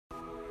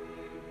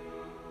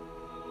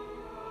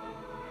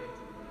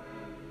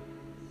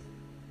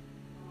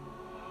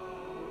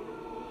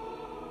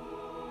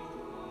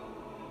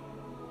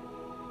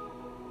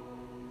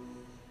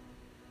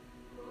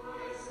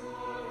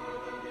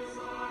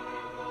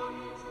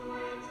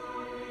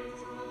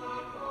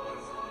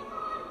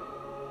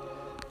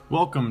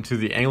Welcome to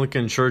the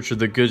Anglican Church of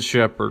the Good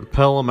Shepherd,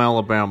 Pelham,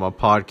 Alabama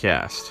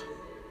podcast.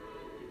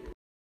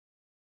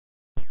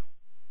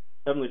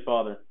 Heavenly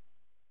Father,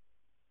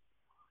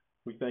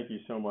 we thank you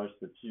so much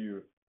that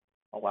you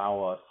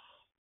allow us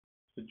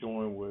to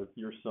join with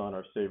your Son,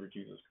 our Savior,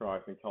 Jesus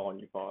Christ, in calling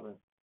you Father.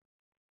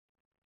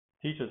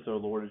 Teach us, O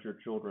Lord, as your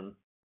children,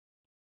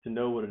 to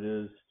know what it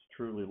is to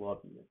truly love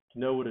you, to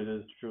know what it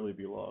is to truly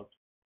be loved,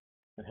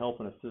 and help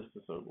and assist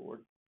us, O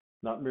Lord,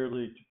 not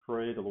merely to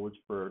pray the Lord's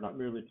Prayer, not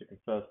merely to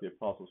confess the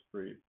Apostles'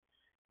 Creed,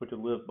 but to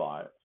live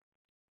by it,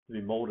 to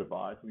be molded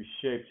by it, to be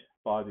shaped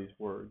by these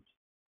words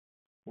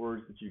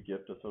that you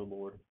gift us, O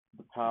Lord,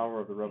 the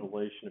power of the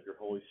revelation of your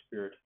Holy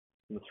Spirit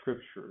and the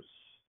scriptures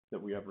that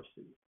we have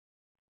received.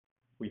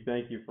 We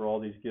thank you for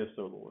all these gifts,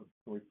 O Lord,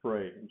 and we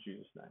pray in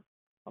Jesus' name.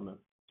 Amen.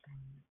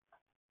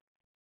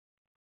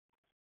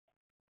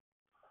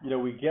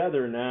 We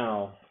gather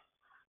now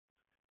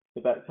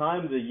at that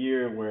time of the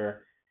year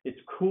where it's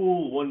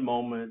cool one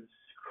moment,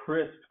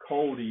 crisp,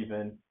 cold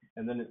even,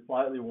 and then it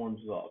slightly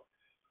warms up.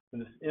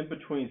 And this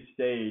in-between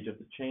stage of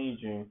the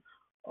changing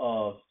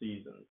of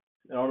seasons.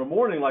 And on a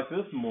morning like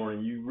this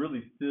morning, you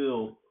really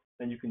feel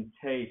and you can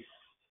taste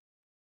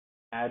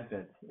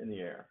Advent in the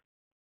air.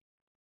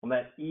 On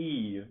that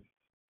eve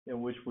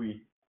in which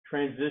we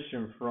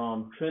transition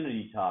from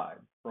Trinity Tide,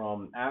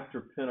 from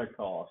after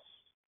Pentecost,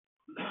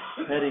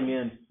 heading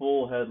in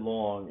full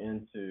headlong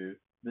into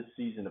this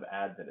season of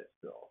Advent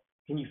itself.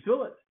 Can you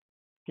feel it?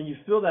 Can you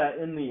feel that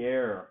in the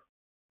air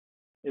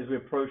as we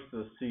approach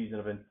the season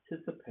of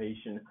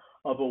anticipation,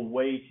 of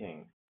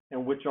awaiting,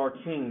 in which our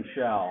King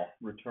shall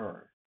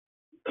return?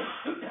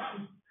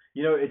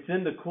 It's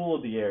in the cool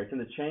of the air. It's in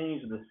the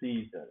change of the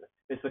season.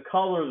 It's the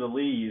color of the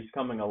leaves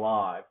coming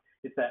alive.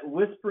 It's that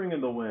whispering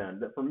in the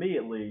wind that, for me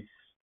at least,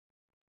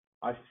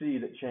 I see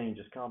that change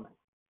is coming.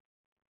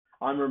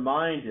 I'm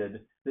reminded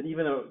that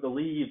even though the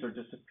leaves are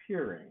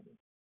disappearing,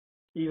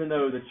 even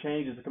though the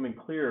change is becoming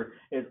clear,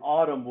 as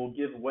autumn will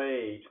give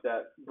way to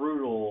that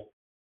brutal,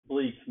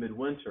 bleak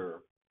midwinter,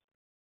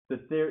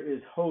 that there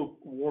is hope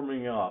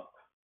warming up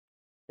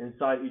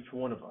inside each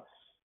one of us,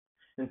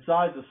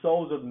 inside the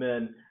souls of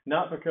men,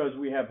 not because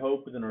we have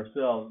hope within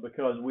ourselves,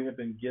 because we have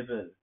been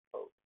given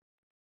hope.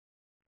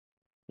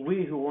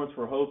 We who once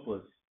were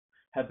hopeless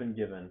have been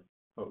given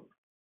hope.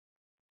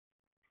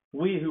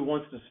 We who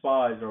once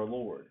despised our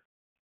Lord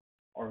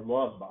are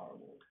loved by our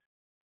Lord.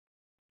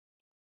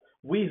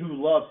 We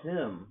who loved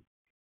him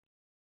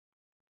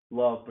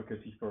love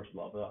because he first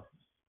loved us.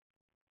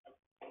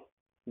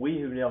 We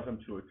who nailed him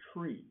to a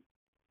tree,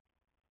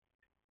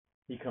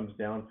 he comes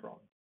down from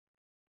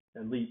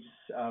and leaps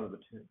out of the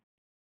tomb.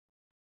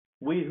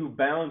 We who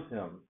bound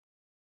him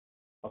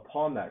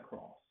upon that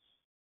cross,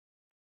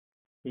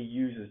 he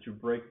uses to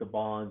break the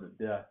bonds of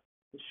death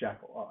that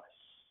shackle us.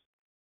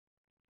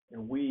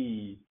 And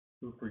we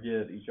who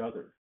forgive each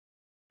other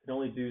can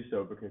only do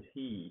so because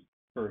he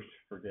first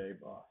forgave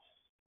us.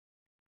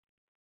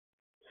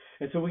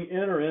 And so we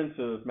enter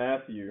into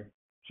Matthew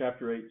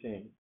chapter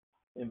 18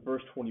 in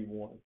verse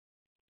 21.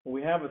 And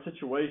we have a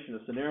situation,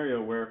 a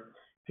scenario where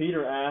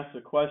Peter asks a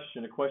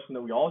question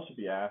that we all should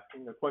be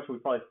asking, a question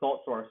we probably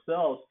thought to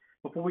ourselves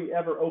before we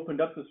ever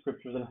opened up the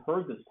scriptures and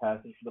heard this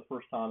passage for the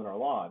first time in our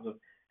lives, of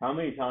how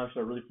many times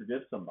should I really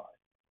forgive somebody?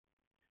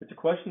 It's a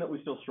question that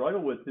we still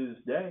struggle with to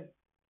this day.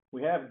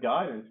 We have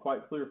guidance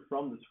quite clear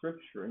from the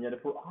scripture, and yet if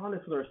we're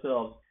honest with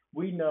ourselves,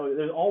 we know that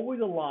there's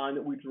always a line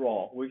that we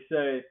draw. We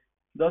say,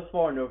 thus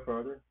far, no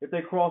further. If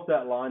they cross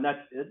that line, that's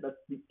it. That's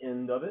the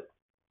end of it.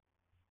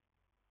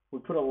 We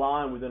put a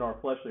line within our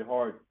fleshly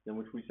hearts in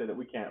which we say that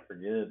we can't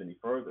forgive any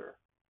further.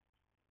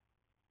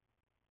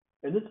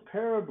 And this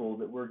parable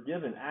that we're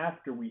given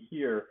after we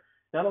hear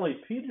not only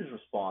Peter's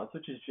response,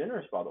 which is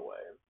generous, by the way,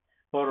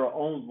 but our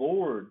own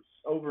Lord's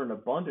over and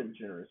abundant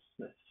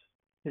generousness,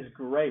 his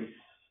grace.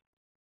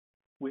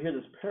 We hear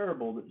this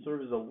parable that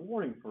serves as a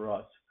warning for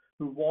us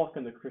who walk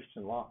in the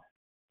Christian life.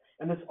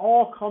 And this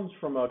all comes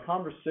from a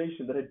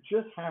conversation that had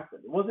just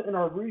happened. It wasn't in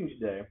our reading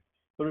today,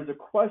 but it was a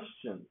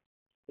question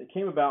that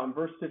came about in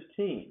verse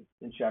 15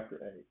 in chapter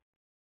 8,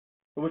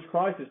 in which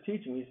Christ is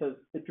teaching. He says,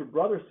 if your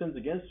brother sins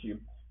against you,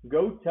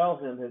 go tell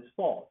him his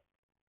fault,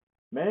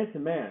 man to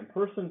man,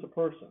 person to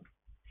person,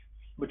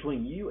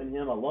 between you and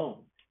him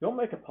alone. Don't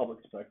make a public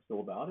spectacle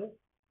about it.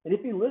 And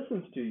if he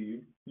listens to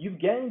you, you've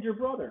gained your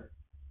brother.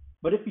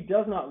 But if he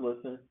does not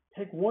listen,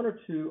 take one or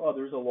two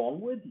others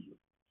along with you,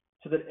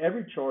 so that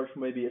every charge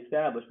may be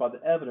established by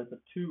the evidence of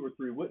 2 or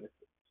 3 witnesses.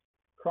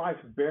 Christ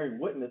bearing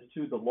witness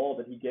to the law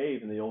that he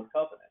gave in the Old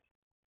Covenant,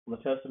 on the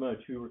testimony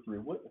of 2 or 3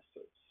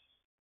 witnesses.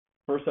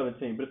 Verse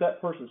 17, but if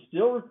that person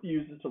still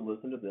refuses to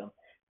listen to them,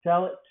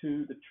 tell it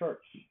to the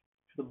church,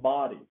 to the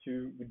body,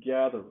 to the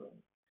gathering.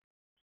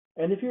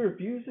 And if he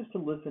refuses to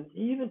listen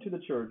even to the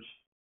church,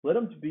 let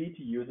him be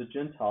to you as a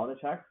Gentile and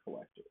a tax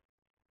collector.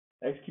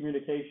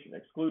 Excommunication,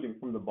 excluding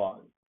from the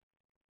body.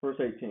 Verse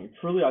 18,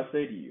 truly I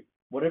say to you,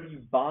 whatever you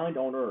bind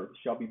on earth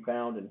shall be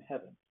bound in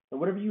heaven, and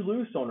whatever you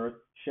loose on earth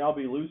shall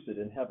be loosed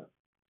in heaven.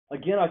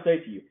 Again I say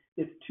to you,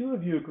 if 2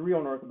 of you agree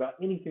on earth about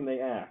anything they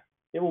ask,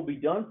 It will be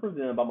done for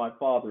them by my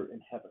Father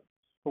in heaven.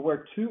 For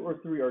where two or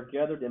three are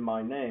gathered in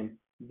my name,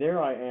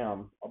 there I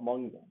am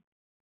among them.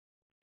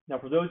 Now,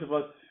 for those of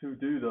us who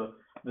do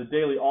the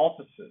daily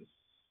offices,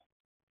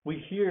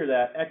 we hear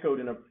that echoed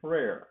in a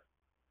prayer,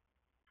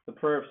 the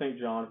prayer of St.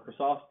 John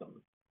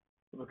Chrysostom.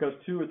 Because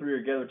two or three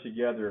are gathered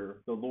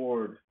together, the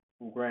Lord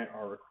will grant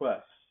our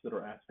requests that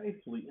are asked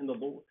faithfully in the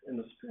Lord, in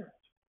the Spirit.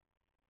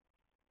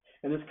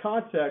 And this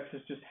context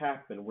has just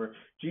happened where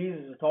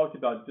Jesus has talked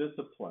about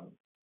discipline,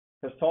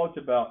 has talked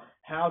about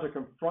how to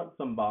confront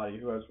somebody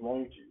who has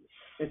wronged you.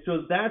 And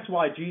so that's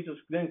why Jesus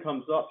then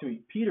comes up to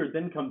me. Peter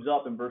then comes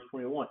up in verse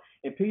 21.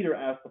 And Peter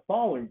asks the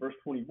following, verse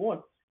 21,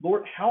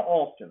 Lord, how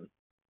often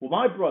will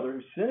my brother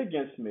who sinned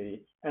against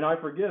me and I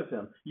forgive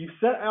him? You've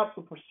set out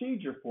the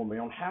procedure for me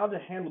on how to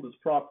handle this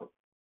properly.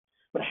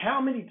 But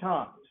how many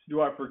times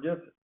do I forgive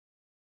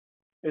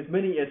him? As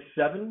many as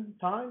 7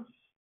 times?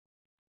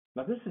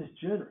 Now this is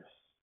generous.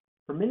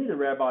 For many, the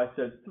rabbi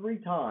said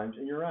 3 times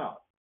and you're out.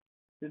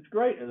 It's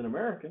great as an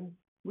American.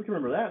 We can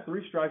remember that.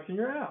 3 strikes and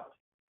you're out.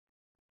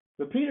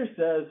 But Peter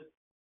says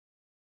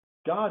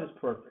God is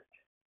perfect.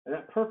 And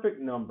that perfect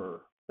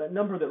number, that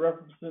number that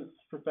represents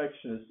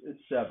perfection is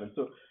 7.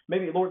 So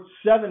maybe, Lord,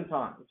 7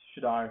 times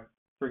should I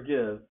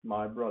forgive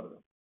my brother.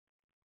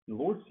 And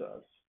the Lord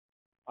says,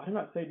 I do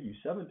not say to you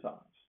 7 times,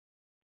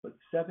 but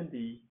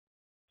 77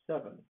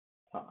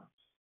 times.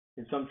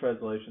 In some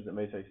translations, it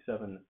may say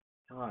 7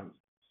 times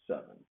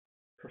 7.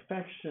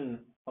 Perfection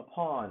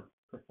upon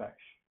perfection.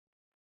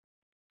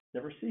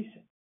 Never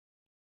ceasing.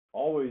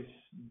 Always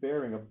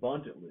bearing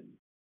abundantly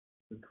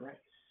with grace.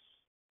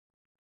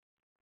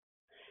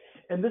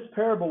 And this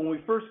parable, when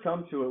we first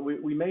come to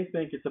it, we may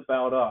think it's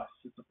about us.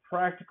 It's a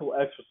practical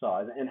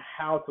exercise in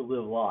how to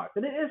live life.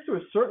 And it is to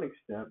a certain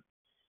extent.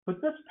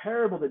 But this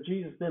parable that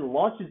Jesus then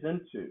launches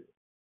into,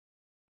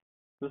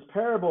 this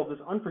parable of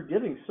this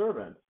unforgiving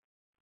servant,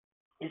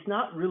 it's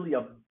not really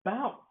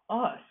about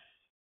us.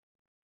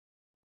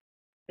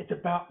 It's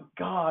about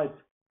God's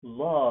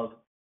love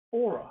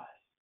for us.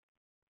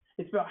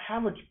 It's about how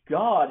much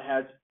God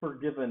has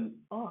forgiven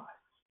us.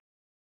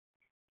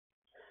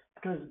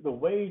 Because the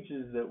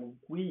wages that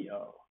we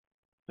owe,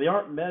 they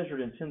aren't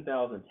measured in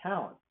 10,000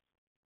 talents,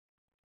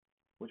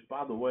 which,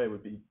 by the way,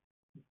 would be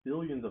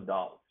billions of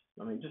dollars.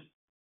 I mean, just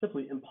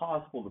simply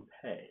impossible to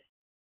pay,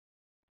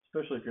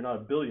 especially if you're not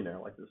a billionaire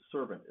like this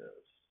servant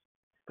is.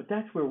 But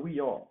that's where we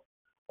are.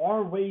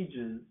 Our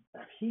wages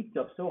have heaped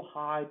up so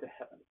high to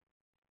heaven.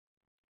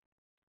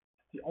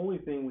 The only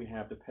thing we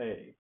have to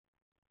pay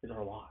is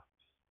our lives.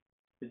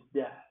 It's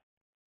death.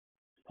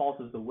 Paul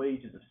says the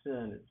wages of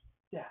sin is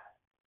death.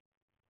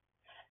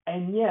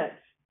 And yet,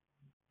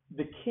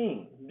 the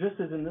king, just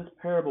as in this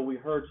parable we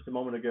heard just a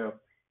moment ago,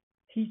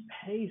 he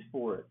pays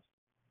for it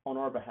on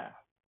our behalf.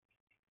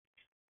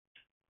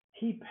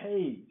 He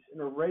pays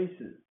and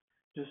erases,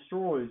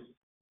 destroys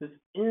this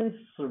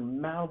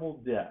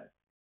insurmountable debt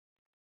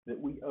that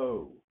we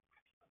owe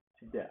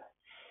to death.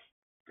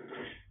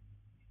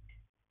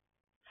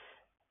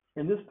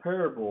 In this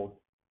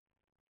parable,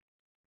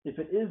 if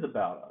it is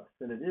about us,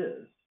 and it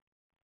is,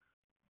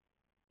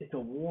 it's a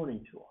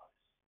warning to us.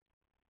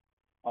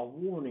 A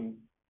warning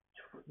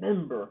to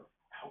remember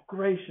how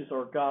gracious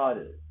our God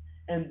is.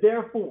 And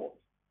therefore,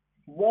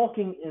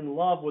 walking in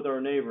love with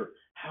our neighbor,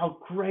 how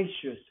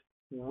gracious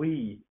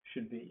we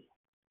should be.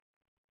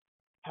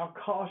 How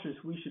cautious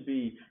we should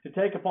be to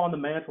take upon the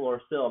mantle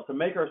ourselves, to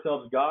make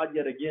ourselves God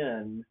yet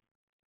again,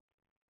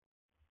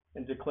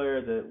 and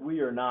declare that we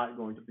are not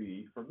going to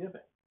be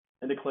forgiving.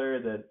 And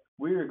declare that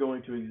we are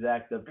going to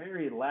exact the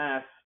very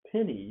last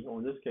penny, or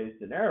in this case,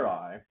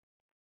 denarii,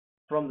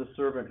 from the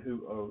servant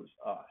who owes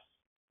us.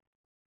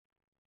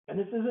 And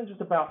this isn't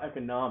just about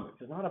economics.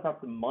 It's not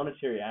about the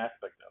monetary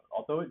aspect of it,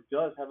 although it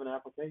does have an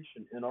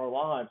application in our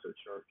lives at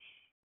church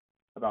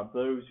about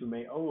those who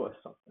may owe us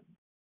something.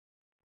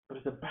 But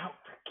it's about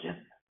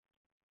forgiveness.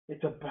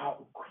 It's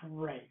about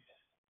grace.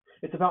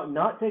 It's about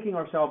not taking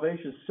our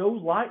salvation so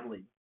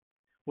lightly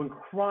when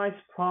Christ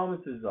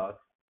promises us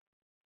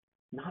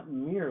not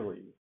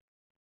merely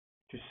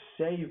to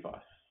save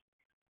us,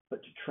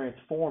 but to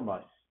transform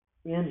us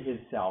in his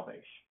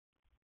salvation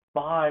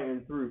by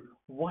and through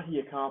what he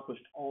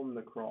accomplished on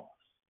the cross,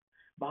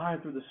 by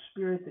and through the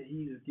Spirit that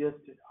he's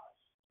gifted us.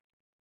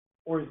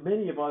 Or as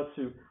many of us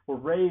who were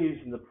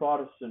raised in the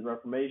Protestant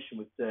Reformation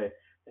would say,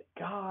 that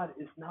God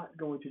is not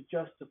going to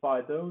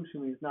justify those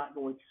whom he's not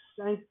going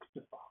to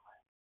sanctify.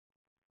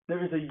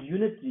 There is a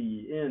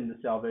unity in the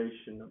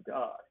salvation of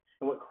God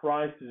and what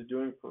Christ is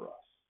doing for us.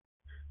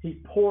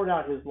 He poured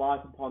out his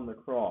life upon the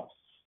cross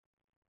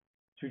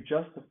to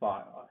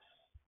justify us,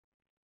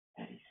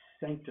 and he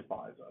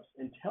sanctifies us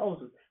and tells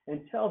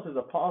his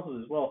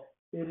apostles as well,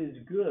 it is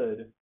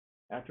good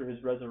after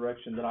his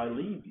resurrection that I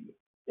leave you.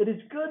 It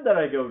is good that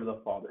I go to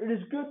the Father. It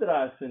is good that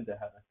I ascend to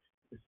heaven.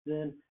 Because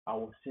then I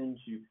will send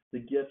you the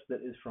gift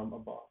that is from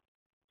above.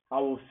 I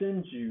will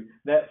send you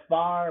that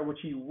fire which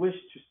he wished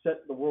to set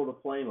the world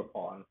aflame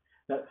upon,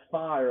 that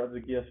fire of the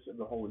gift of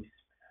the Holy Spirit.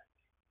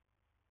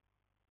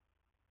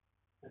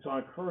 And so I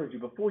encourage you,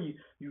 before you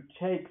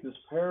take this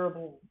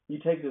parable, you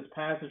take this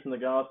passage from the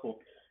gospel,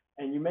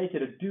 and you make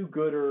it a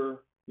do-gooder,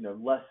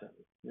 lesson.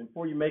 And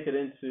before you make it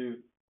into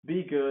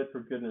be good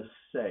for goodness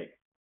sake,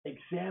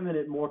 examine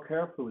it more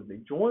carefully with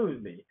me. Join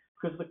with me,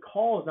 because the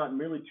call is not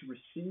merely to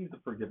receive the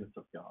forgiveness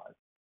of God.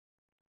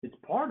 It's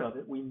part of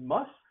it. We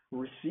must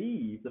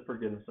receive the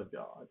forgiveness of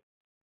God.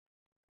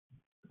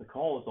 The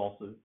call is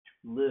also to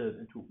live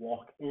and to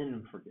walk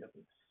in forgiveness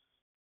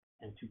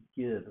and to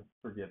give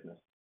forgiveness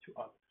to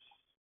others.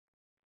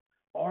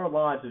 Our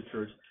lives at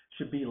church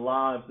should be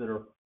lives that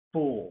are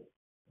full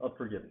of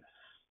forgiveness.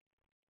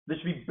 They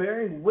should be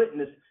bearing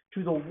witness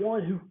to the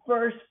one who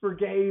first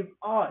forgave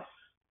us.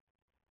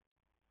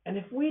 And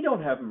if we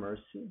don't have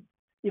mercy,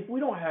 if we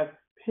don't have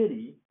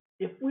pity,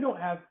 if we don't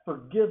have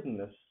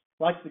forgiveness,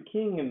 like the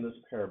king in this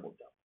parable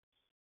does,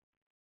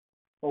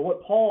 or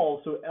what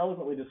Paul so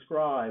eloquently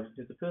describes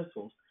in his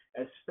epistles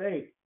as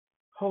faith,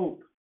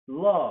 hope,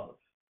 love,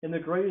 and the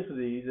greatest of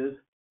these is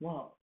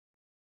love.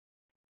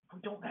 If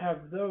we don't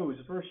have those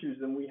virtues,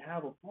 then we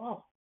have a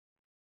problem.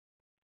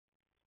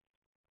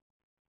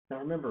 Now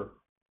remember,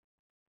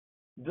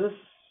 this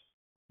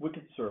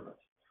wicked servant,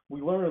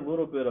 we learn a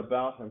little bit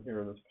about him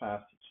here in this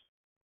passage.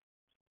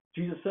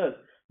 Jesus says,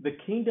 the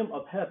kingdom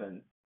of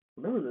heaven,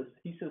 remember this,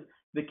 he says,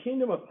 the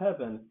kingdom of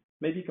heaven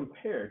may be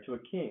compared to a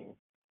king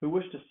who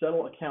wished to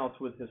settle accounts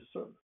with his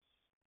servants.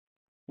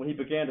 When he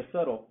began to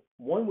settle,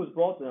 one was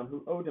brought to him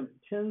who owed him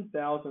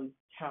 10,000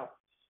 talents,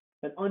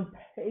 an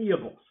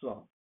unpayable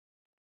sum.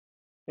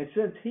 And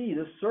since he,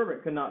 this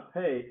servant, could not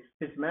pay,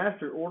 his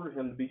master ordered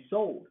him to be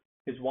sold,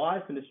 his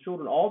wife and his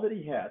children, all that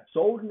he had,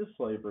 sold into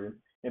slavery,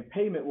 and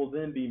payment will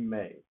then be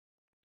made.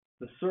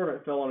 The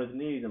servant fell on his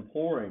knees,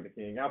 imploring the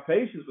king, have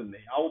patience with me,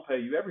 I will pay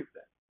you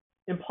everything.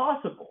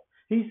 Impossible.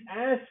 He's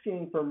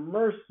asking for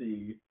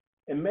mercy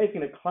and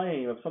making a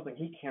claim of something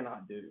he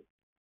cannot do.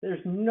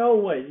 There's no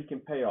way he can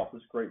pay off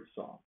this great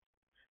sum.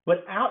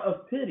 But out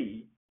of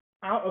pity,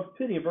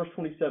 in verse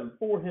 27,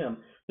 for him,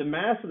 the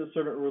master of the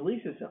servant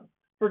releases him,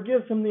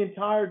 forgives him the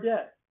entire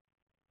debt.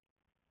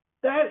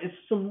 That is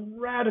some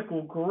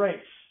radical grace.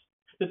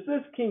 That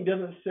this king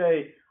doesn't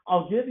say,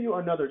 I'll give you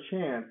another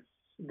chance,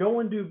 go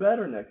and do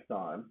better next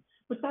time.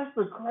 But that's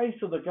the grace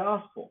of the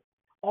gospel.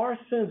 Our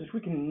sins, which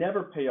we can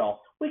never pay off,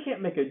 we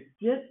can't make a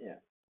dent in.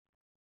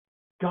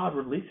 God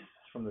releases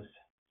us from the sin,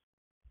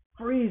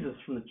 frees us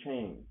from the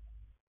chains,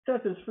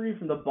 sets us free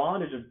from the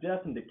bondage of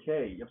death and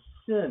decay, of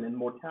sin and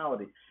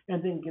mortality,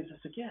 and then gives us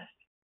a gift.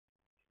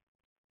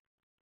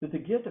 But the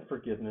gift of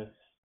forgiveness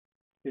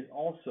is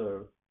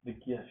also the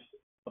gift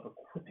of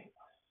equipping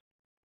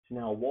us to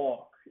now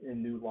walk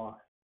in new life.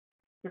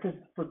 Because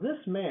for this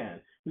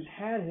man who's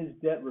had his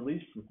debt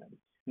released from him,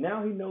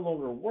 now he no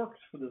longer works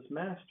for this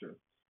master.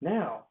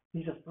 Now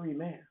he's a free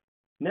man.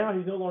 Now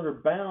he's no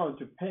longer bound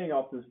to paying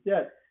off this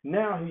debt.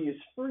 Now he is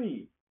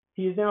free.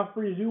 He is now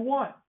free to do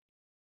what?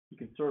 He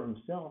can serve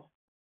himself,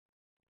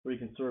 or he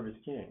can serve his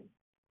king.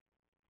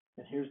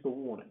 And here's the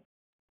warning.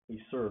 He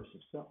serves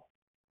himself.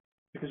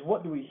 Because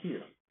what do we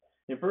hear?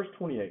 In verse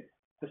 28,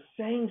 the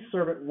same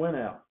servant went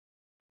out.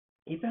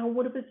 He found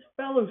one of his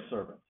fellow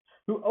servants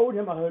who owed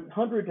him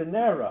 100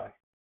 denarii.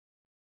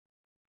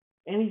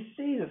 And he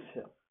seizes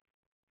him.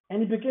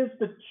 And he begins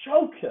to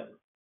choke him.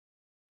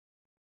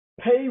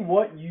 Pay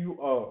what you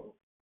owe.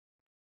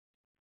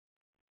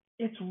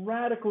 It's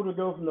radical to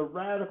go from the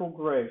radical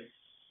grace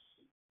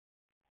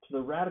to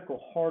the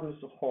radical hardness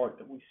of heart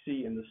that we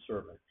see in this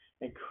servant.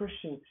 And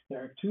Christians, there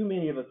are too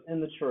many of us in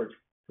the church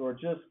who are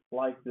just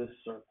like this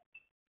servant.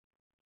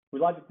 We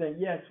like to think,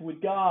 yes,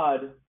 with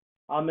God,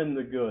 I'm in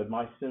the good.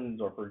 My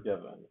sins are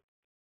forgiven.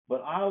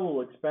 But I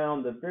will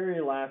expound the very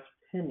last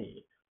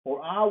penny,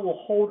 or I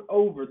will hold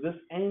over this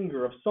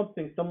anger of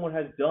something someone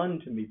has done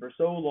to me for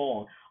so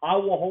long. I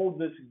will hold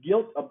this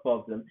guilt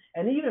above them.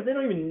 And even if they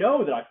don't even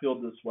know that I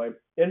feel this way,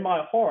 in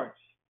my heart,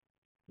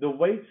 the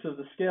weights of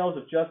the scales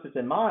of justice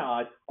in my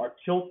eyes are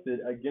tilted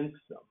against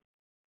them.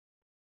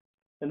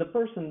 And the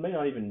person may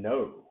not even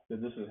know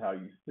that this is how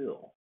you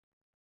feel.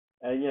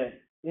 And yet,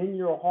 in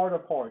your heart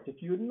of hearts,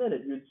 if you admit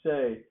it, you'd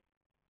say,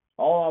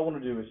 all I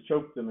want to do is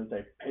choke them and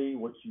say, pay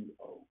what you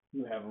owe.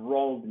 You have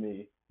wronged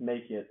me.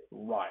 Make it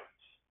right.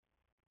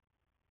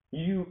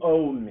 You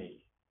owe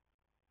me.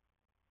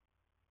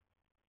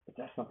 But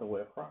that's not the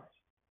way of Christ.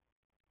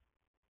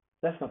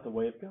 That's not the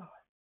way of God.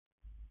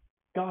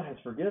 God has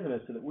forgiven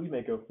us so that we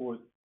may go forth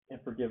and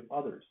forgive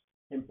others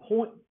and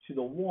point to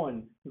the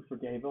one who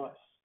forgave us.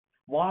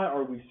 Why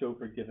are we so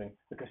forgiving?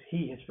 Because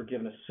he has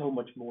forgiven us so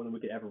much more than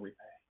we could ever repay.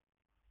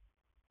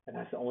 And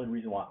that's the only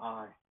reason why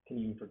I can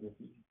even forgive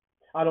you.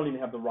 I don't even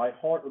have the right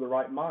heart or the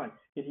right mind,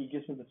 yet he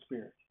gives me the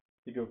Spirit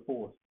to go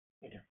forth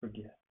and to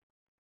forgive.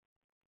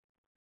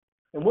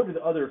 And what do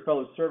the other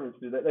fellow servants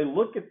do? They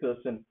look at this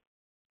and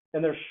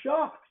they're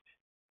shocked.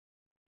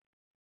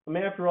 I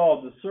mean, after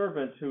all, the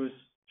servant who is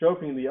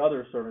choking the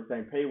other servant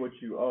saying, pay what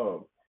you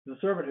owe, the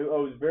servant who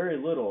owes very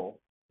little,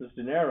 this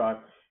denarii,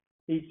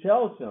 he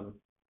tells him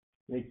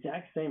the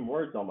exact same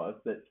words almost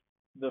that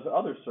the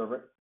other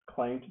servant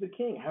claimed to the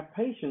king. Have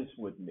patience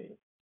with me.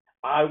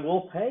 I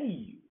will pay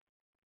you.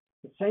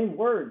 The same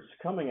words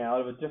coming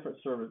out of a different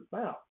servant's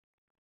mouth.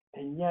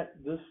 And yet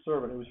this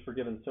servant who was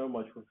forgiven so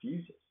much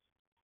refuses.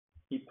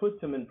 He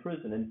puts him in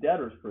prison, in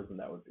debtor's prison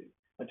that would be,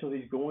 until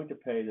he's going to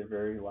pay the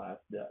very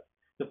last debt.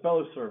 The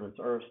fellow servants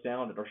are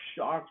astounded, are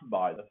shocked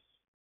by this.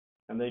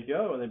 And they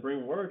go and they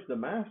bring word to the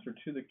master,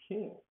 to the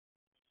king.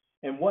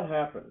 And what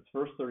happens?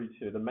 Verse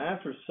 32, the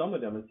master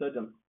summoned him and said to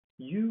him,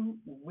 "You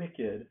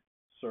wicked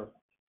servant,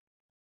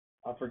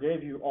 I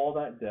forgave you all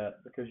that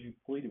debt because you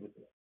pleaded with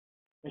me.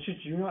 And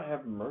should you not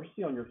have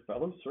mercy on your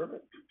fellow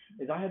servant,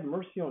 as I had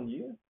mercy on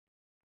you?"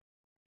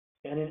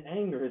 And in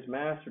anger his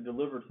master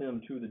delivered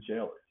him to the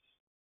jailers.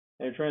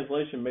 And a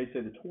translation may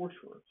say the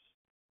torturers,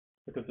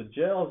 because the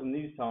jails in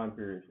these time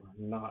periods were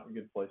not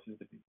good places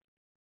to be,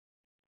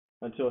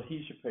 until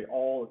he should pay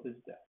all of his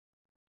debt.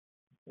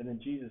 And then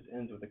Jesus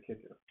ends with a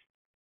kicker.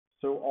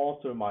 So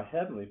also my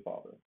heavenly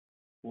Father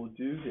will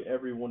do to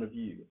every one of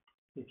you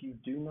if you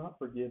do not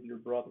forgive your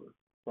brother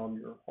from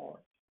your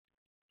heart.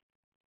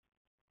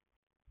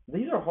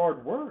 These are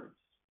hard words.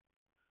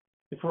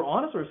 If we're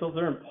honest with ourselves,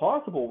 they're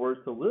impossible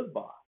words to live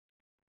by.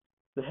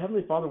 The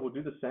Heavenly Father will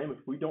do the same if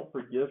we don't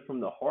forgive from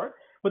the heart.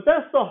 But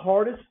that's the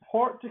hardest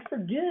part to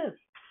forgive.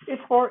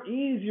 It's far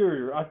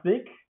easier, I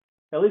think,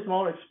 at least my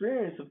own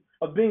experience,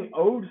 of being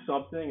owed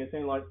something and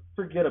saying, like,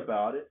 forget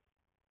about it.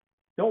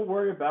 Don't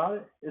worry about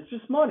it. It's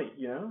just money,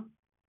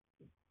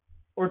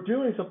 Or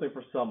doing something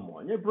for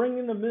someone.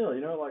 Bringing the meal,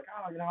 like,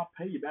 I'll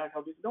pay you back.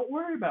 Don't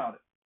worry about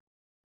it.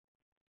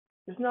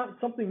 It's not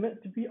something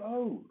meant to be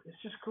owed.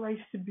 It's just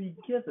grace to be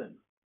given.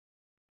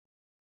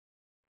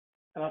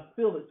 And I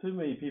feel that too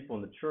many people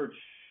in the church,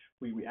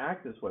 we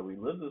act this way, we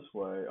live this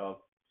way, of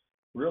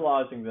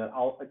realizing that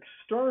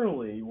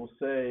externally we'll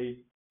say,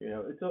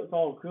 it's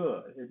all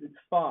good, it's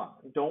fine,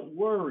 don't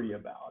worry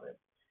about it.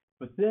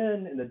 But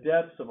then in the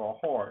depths of our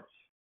hearts,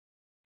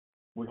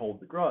 we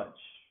hold the grudge.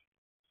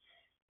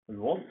 We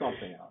want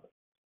something out of it.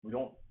 We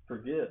don't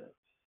forgive.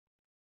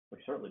 We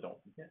certainly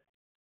don't forget.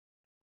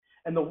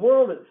 And the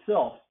world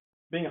itself,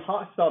 being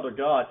hostile to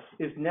God,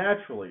 is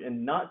naturally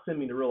and not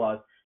seeming to realize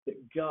that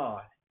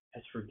God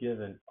has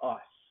forgiven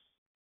us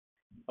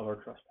of our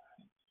trespasses.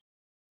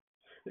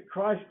 That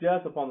Christ's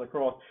death upon the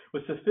cross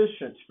was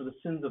sufficient for the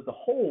sins of the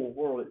whole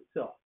world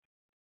itself.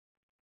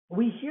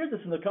 We hear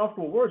this in the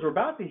comfortable words. We're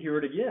about to hear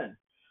it again.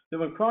 That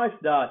when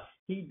Christ died,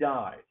 he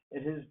died,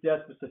 and his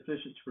death was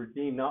sufficient to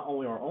redeem not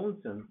only our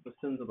own sins, but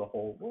the sins of the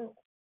whole world.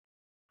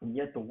 And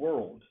yet the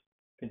world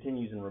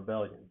continues in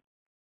rebellion.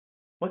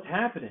 What's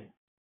happening?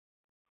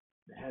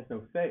 It has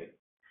no faith.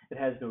 It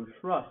has no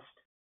trust.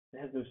 It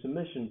has no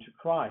submission to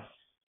Christ.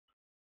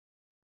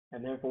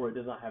 And therefore it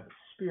does not have the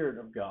Spirit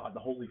of God, the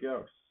Holy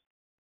Ghost.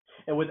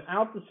 And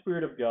without the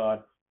Spirit of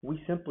God,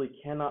 we simply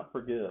cannot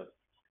forgive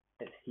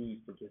as he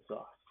forgives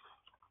us.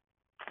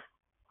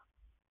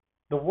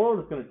 The world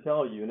is going to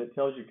tell you, and it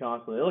tells you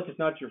constantly, look, it's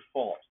not your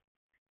fault.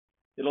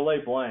 It'll lay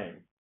blame.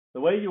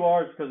 The way you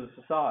are is because of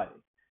society.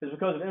 It's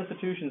because of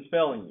institutions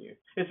failing you.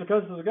 It's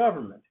because of the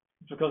government.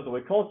 It's because of the way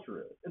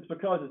culture is. It's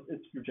because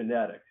it's your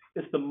genetics.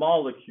 It's the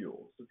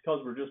molecules. It's because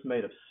we're just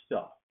made of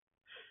stuff.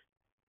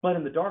 But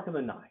in the dark of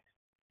the night,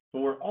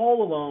 when we're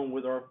all alone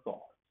with our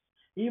thoughts,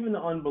 even the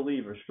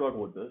unbelievers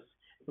struggle with this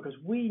because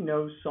we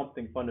know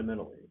something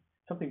fundamentally,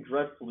 something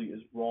dreadfully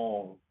is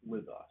wrong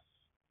with us.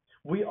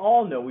 We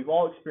all know, we've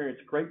all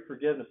experienced great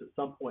forgiveness at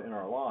some point in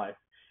our life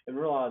and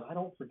realize, I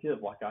don't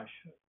forgive like I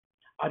should.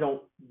 I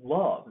don't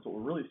love, is what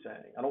we're really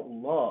saying. I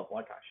don't love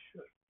like I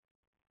should.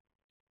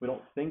 We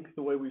don't think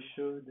the way we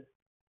should.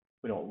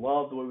 We don't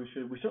love the way we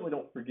should. We certainly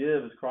don't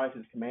forgive as Christ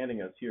is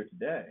commanding us here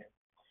today.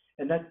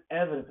 And that's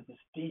evidence of this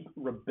deep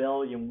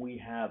rebellion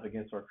we have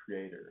against our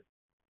Creator,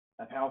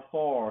 of how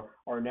far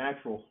our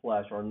natural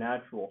flesh, our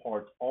natural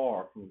hearts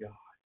are from God.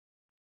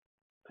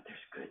 But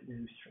there's good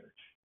news, church.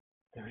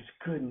 There is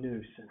good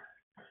news, sinner.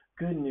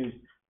 Good news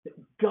that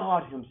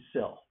God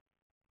himself,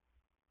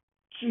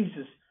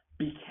 Jesus,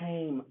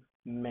 became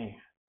man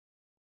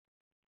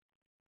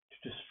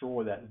to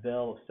destroy that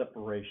veil of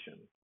separation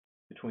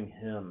between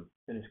him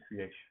and his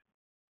creation.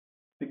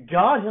 That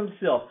God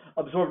himself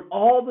absorbed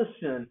all the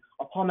sin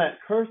upon that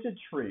cursed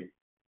tree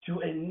to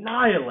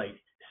annihilate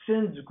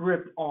sin's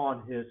grip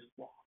on his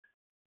flock.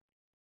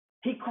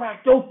 He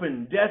cracked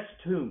open death's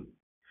tomb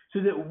so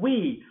that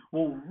we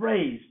will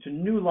raise to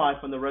new life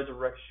in the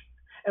resurrection.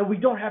 And we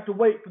don't have to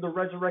wait for the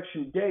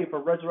resurrection day,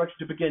 for resurrection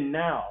to begin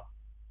now.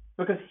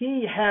 Because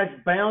he has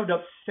bound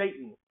up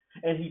Satan,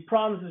 and he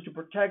promises to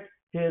protect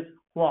his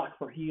flock,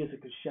 for he is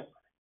a good shepherd.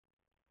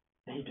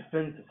 And he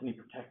defends us and he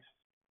protects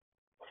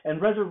us.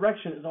 And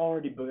resurrection has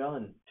already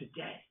begun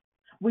today.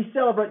 We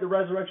celebrate the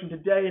resurrection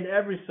today and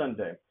every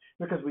Sunday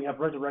because we have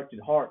resurrected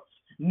hearts,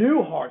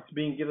 new hearts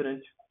being given into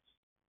us.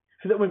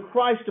 So that when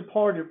Christ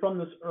departed from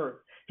this earth,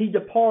 he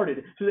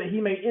departed so that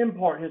he may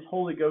impart his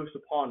Holy Ghost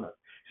upon us,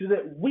 so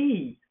that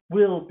we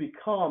will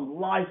become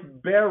life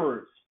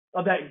bearers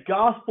of that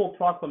gospel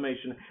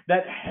proclamation,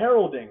 that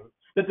heralding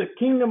that the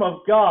kingdom of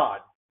God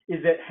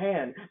is at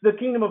hand. The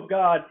kingdom of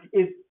God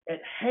is at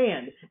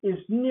hand, is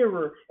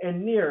nearer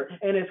and nearer,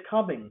 and is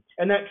coming.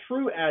 And that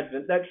true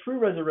Advent, that true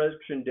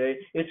resurrection day,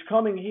 is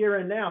coming here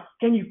and now.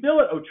 Can you feel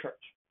it, O church?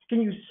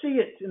 Can you see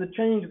it in the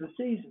change of the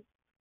season?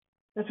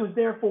 And so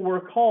therefore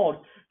we're called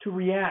to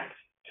react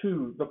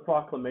to the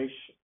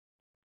proclamation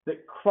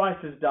that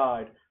Christ has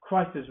died,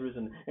 Christ has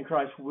risen, and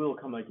Christ will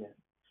come again.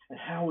 And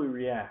how we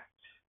react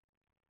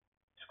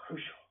is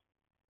crucial.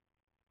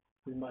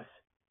 We must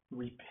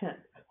repent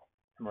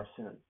from our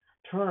sins,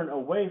 turn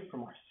away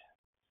from our sins,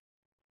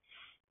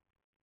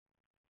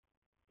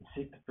 and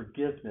seek the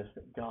forgiveness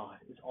that God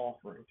is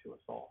offering to us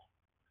all.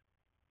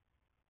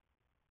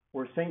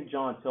 Where St.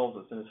 John tells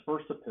us in his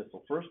first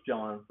epistle, 1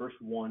 John, verse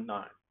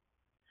 1-9,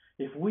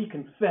 if we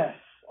confess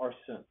our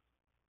sins,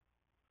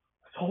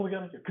 that's all we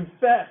got to do.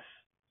 Confess.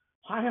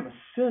 I am a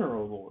sinner,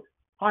 O Lord.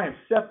 I am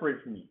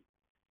separated from you.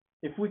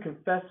 If we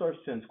confess our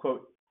sins,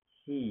 quote,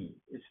 He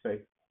is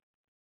faithful.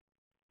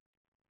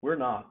 We're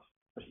not,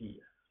 but He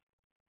is.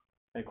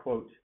 And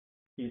quote,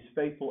 He is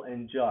faithful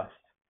and just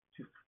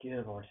to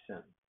forgive our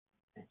sins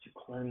and to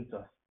cleanse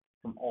us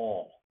from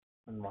all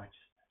unrighteousness.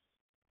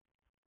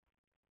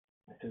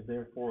 And so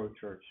therefore, O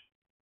church,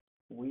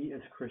 we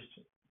as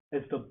Christians,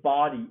 as the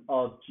body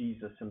of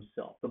Jesus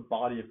Himself, the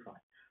body of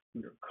Christ,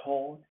 we are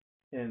called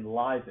and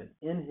enlivened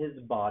in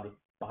His body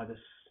by the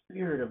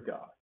Spirit of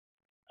God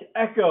to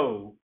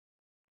echo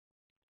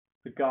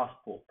the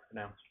gospel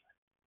pronouncement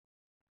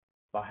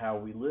by how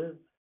we live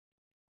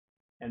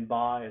and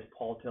by, as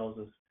Paul tells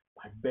us,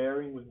 by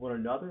bearing with one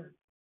another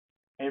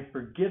and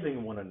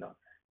forgiving one another.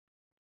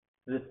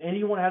 That if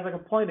anyone has a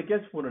complaint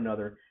against one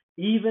another,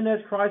 even as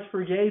Christ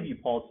forgave you,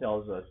 Paul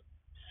tells us,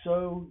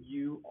 so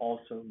you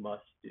also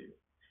must do.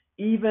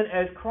 Even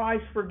as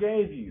Christ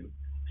forgave you,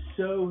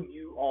 so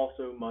you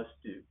also must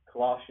do.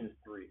 Colossians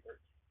 3:13.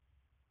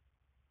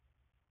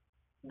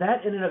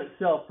 That in and of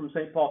itself from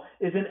St. Paul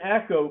is an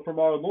echo from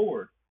our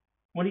Lord.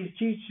 When he's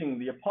teaching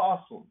the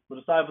apostles, the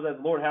disciples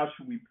ask, Lord, how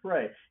should we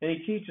pray? And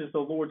he teaches the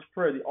Lord's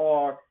Prayer, the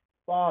Our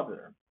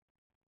Father.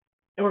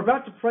 And we're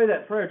about to pray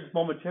that prayer just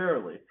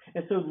momentarily.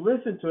 And so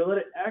listen to it. Let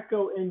it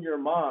echo in your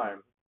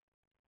mind.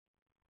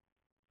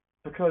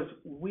 Because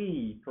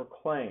we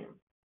proclaim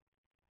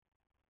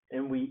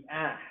and we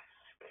ask,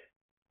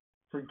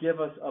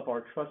 forgive us of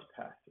our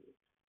trespasses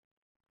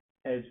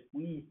as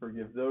we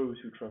forgive those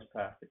who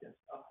trespass against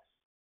us.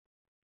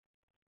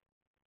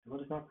 And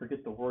let us not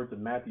forget the words of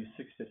Matthew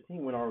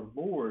 6:15 when our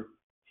Lord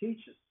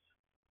teaches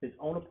His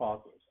own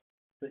apostles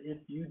that if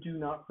you do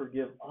not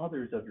forgive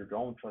others of your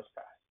own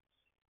trespasses,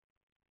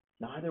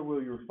 neither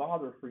will your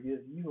Father forgive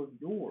you of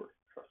your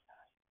trespasses.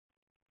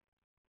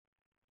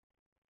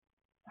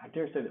 I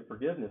dare say that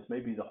forgiveness may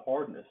be the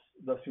hardest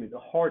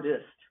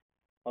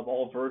of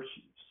all virtues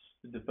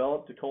to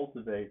develop, to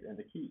cultivate, and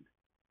to keep.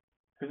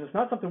 Because it's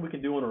not something we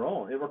can do on our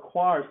own. It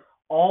requires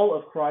all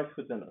of Christ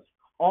within us,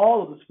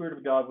 all of the Spirit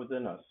of God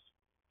within us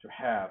to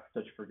have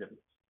such forgiveness.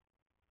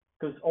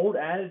 Because old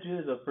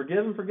adages of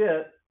forgive and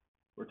forget,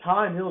 where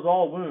time heals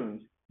all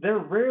wounds, they're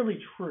rarely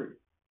true.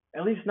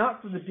 At least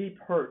not for the deep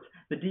hurts,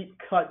 the deep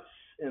cuts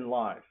in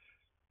life.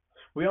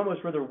 We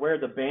almost rather wear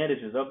the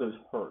bandages of those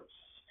hurts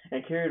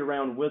and carry it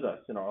around with us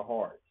in our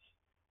hearts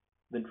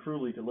than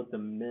truly to let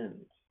them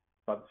mend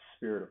by the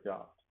Spirit of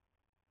God.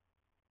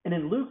 And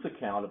in Luke's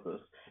account of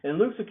this, in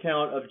Luke's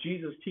account of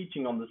Jesus'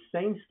 teaching on the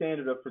same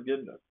standard of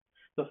forgiveness,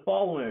 the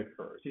following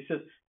occurs. He says,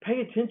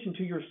 pay attention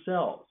to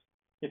yourselves.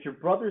 If your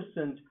brother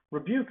sins,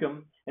 rebuke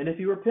him, and if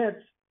he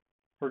repents,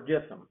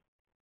 forgive him.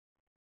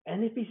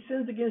 And if he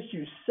sins against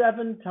you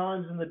 7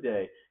 times in the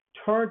day,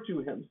 turn to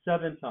him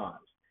 7 times.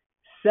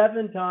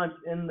 7 times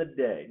in the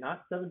day,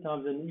 not 7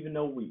 times in even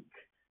a week.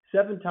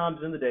 7 times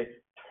in the day,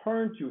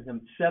 turn to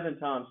him 7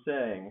 times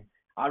saying,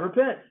 I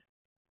repent.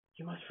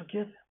 You must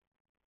forgive him.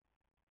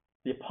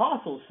 The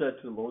apostles said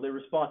to the Lord, they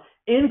respond,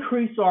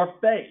 increase our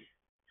faith.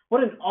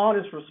 What an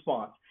honest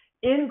response.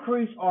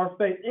 Increase our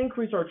faith,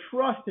 increase our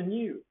trust in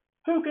you.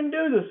 Who can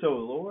do this, O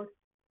Lord?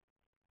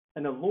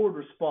 And the Lord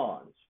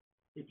responds,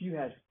 if you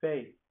had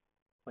faith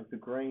like the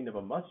grain of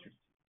a mustard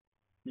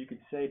seed, you could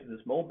say to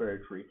this mulberry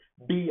tree,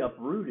 be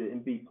uprooted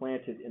and be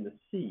planted in the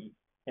sea,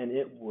 and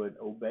it would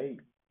obey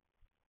you.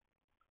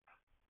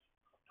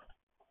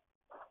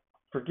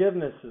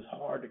 Forgiveness is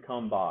hard to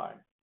come by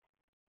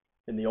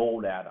in the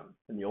old Adam,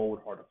 in the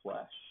old heart of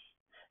flesh.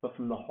 But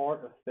from the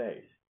heart of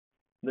faith,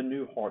 the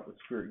new heart the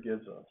Spirit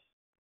gives us,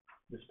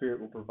 the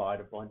Spirit will provide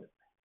abundantly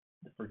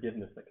the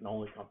forgiveness that can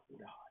only come from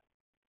God.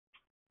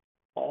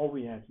 All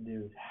we have to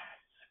do is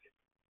ask,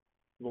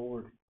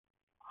 Lord,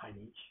 I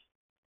need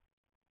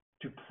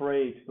you. To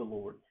pray to the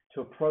Lord,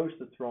 to approach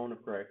the throne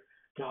of grace.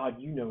 God,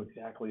 you know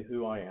exactly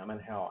who I am and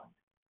how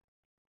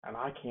I am. And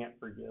I can't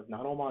forgive,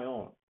 not on my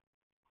own.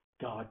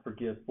 God,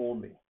 forgive for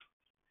me.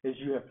 As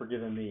you have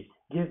forgiven me,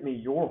 give me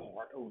your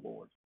heart, O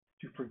Lord,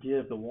 to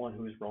forgive the one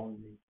who has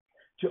wronged me.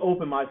 To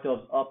open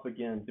myself up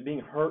again, to being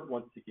hurt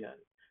once again.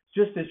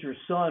 Just as your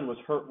son was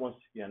hurt once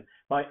again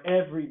by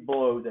every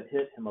blow that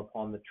hit him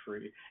upon the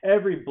tree,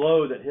 every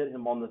blow that hit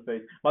him on the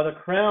face, by the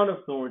crown of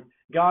thorns,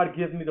 God,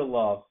 give me the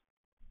love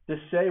to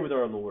say with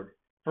our Lord,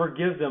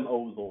 forgive them, O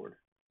Lord,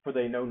 for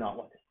they know not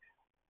what they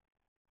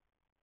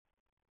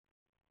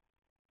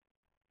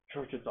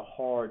do. Church, it's a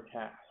hard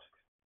task,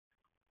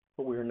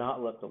 but we are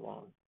not left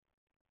alone.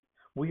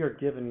 We are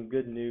given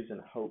good news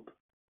and hope.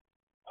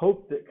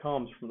 Hope that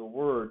comes from the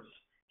words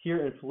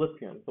here in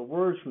Philippians, the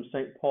words from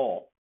St.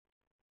 Paul,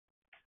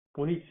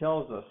 when he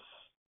tells us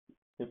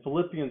in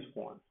Philippians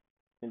 1,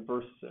 in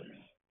verse 6,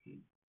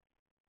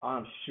 I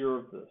am sure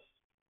of this,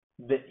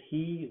 that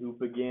he who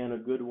began a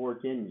good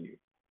work in you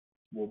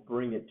will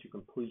bring it to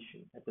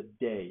completion at the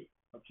day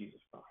of Jesus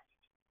Christ.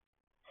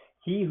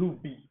 He who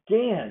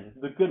began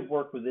the good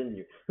work within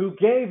you, who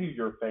gave you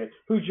your faith,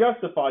 who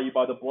justified you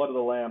by the blood of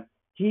the Lamb,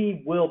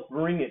 he will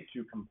bring it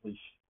to completion.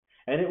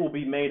 And it will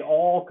be made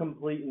all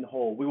complete and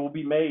whole. We will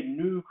be made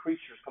new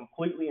creatures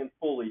completely and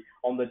fully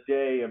on the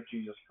day of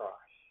Jesus Christ.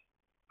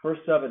 Verse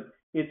 7,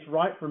 it's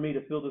right for me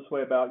to feel this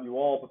way about you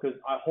all because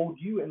I hold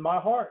you in my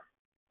heart.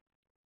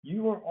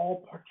 You are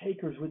all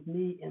partakers with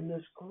me in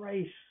this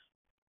grace,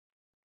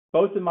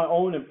 both in my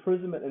own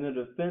imprisonment and in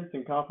the defense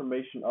and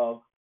confirmation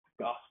of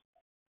the gospel.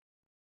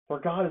 For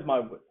God is my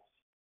witness,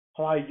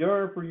 how I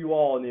yearn for you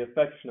all in the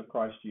affection of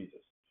Christ Jesus.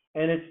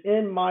 And it's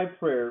in my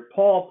prayer,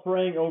 Paul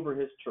praying over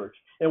his church.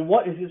 And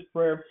what is his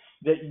prayer?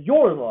 That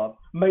your love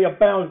may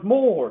abound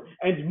more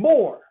and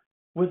more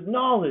with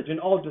knowledge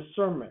and all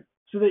discernment,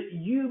 so that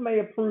you may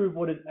approve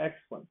what is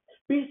excellent.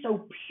 Be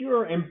so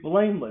pure and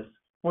blameless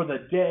for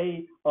the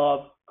day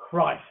of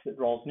Christ that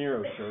draws near,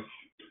 O church.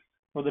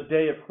 For the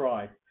day of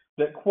Christ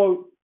that,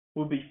 quote,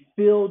 will be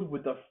filled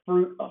with the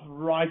fruit of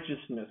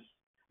righteousness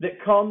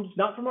that comes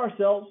not from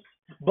ourselves,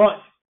 but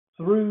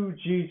through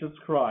Jesus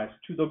Christ,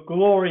 to the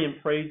glory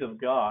and praise of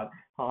God.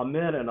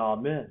 Amen and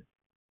amen.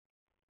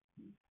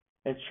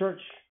 And church,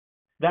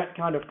 that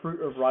kind of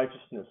fruit of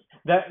righteousness,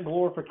 that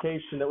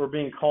glorification that we're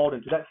being called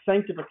into, that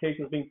sanctification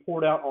that's being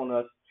poured out on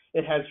us,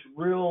 it has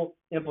real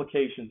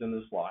implications in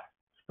this life.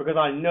 Because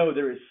I know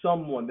there is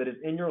someone that is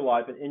in your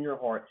life and in your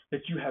heart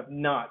that you have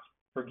not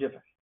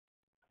forgiven.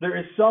 There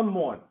is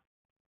someone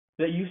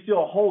that you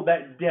still hold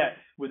that debt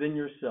within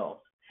yourself.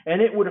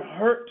 And it would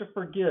hurt to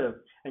forgive,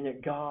 and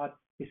yet God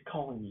is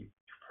calling you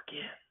to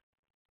forgive.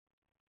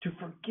 To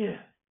forgive.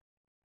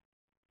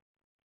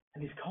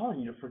 And he's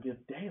calling you to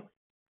forgive daily,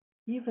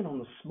 even on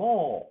the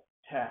small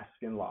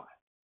tasks in life.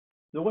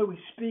 The way we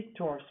speak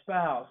to our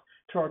spouse,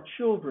 to our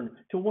children,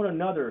 to one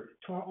another,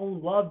 to our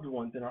own loved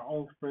ones, and our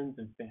own friends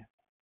and family.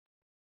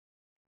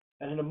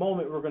 And in a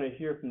moment, we're going to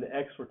hear from the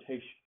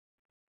exhortation.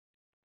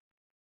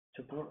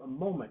 So for a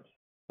moment,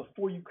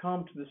 before you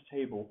come to this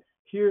table,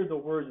 hear the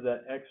words of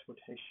that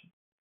exhortation.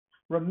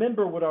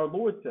 Remember what our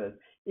Lord says.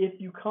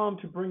 If you come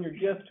to bring your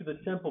gifts to the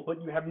temple,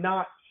 but you have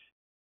not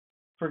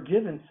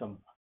forgiven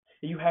someone,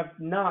 you have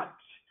not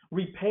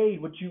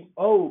repaid what you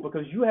owe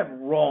because you have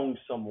wronged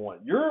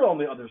someone, you're on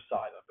the other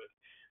side of it.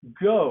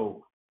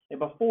 Go, and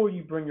before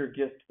you bring your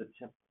gift to the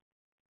temple,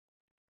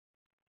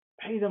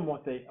 pay them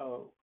what they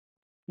owe.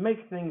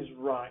 Make things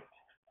right.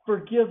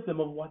 Forgive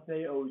them of what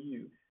they owe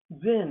you.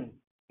 Then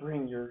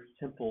bring your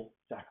temple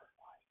sacrifice.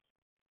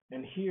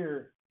 And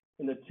here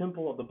in the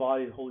temple of the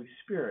body of the Holy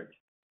Spirit,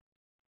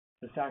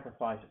 the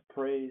sacrifice of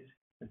praise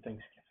and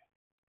thanksgiving,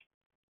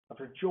 of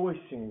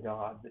rejoicing in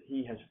God that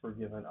he has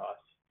forgiven us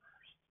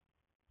first.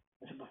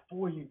 And so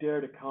before you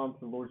dare to come to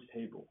the Lord's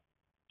table,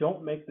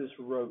 don't make this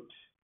rote.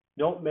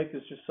 Don't make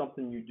this just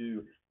something you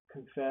do.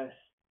 Confess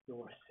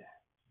your sin.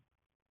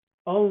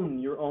 Own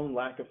your own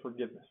lack of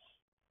forgiveness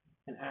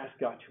and ask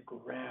God to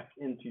graft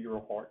into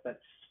your heart that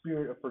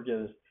spirit of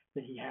forgiveness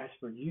that he has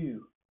for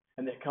you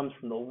and that comes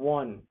from the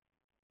one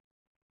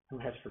who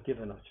has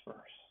forgiven us first.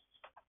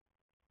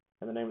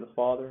 In the name of the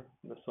Father,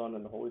 and the Son,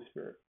 and the Holy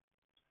Spirit.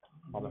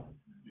 Amen.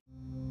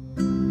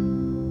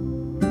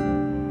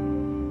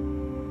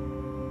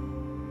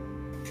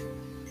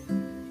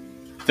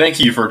 Thank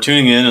you for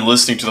tuning in and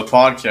listening to the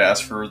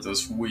podcast for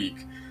this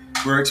week.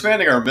 We're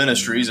expanding our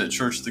ministries at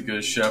Church of the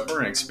Good Shepherd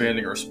and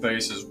expanding our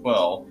space as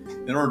well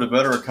in order to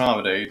better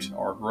accommodate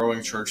our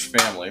growing church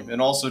family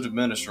and also to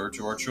minister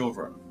to our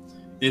children.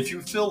 If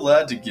you feel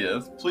led to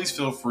give, please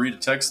feel free to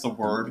text the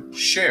word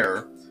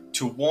SHARE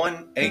to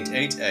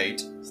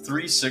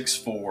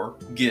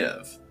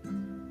 1-888-364-GIVE.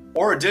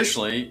 Or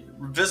additionally,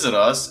 visit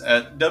us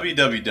at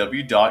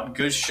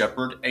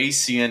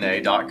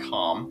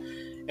www.goodshepherdacna.com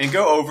and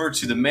go over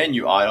to the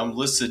menu item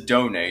listed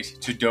Donate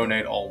to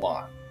donate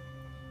online.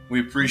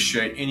 We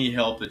appreciate any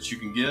help that you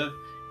can give,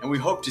 and we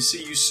hope to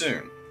see you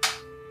soon.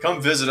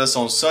 Come visit us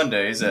on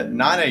Sundays at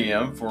 9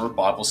 a.m. for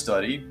Bible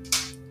study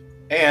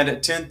and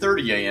at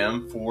 10:30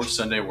 a.m. for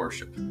Sunday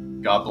worship.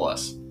 God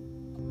bless.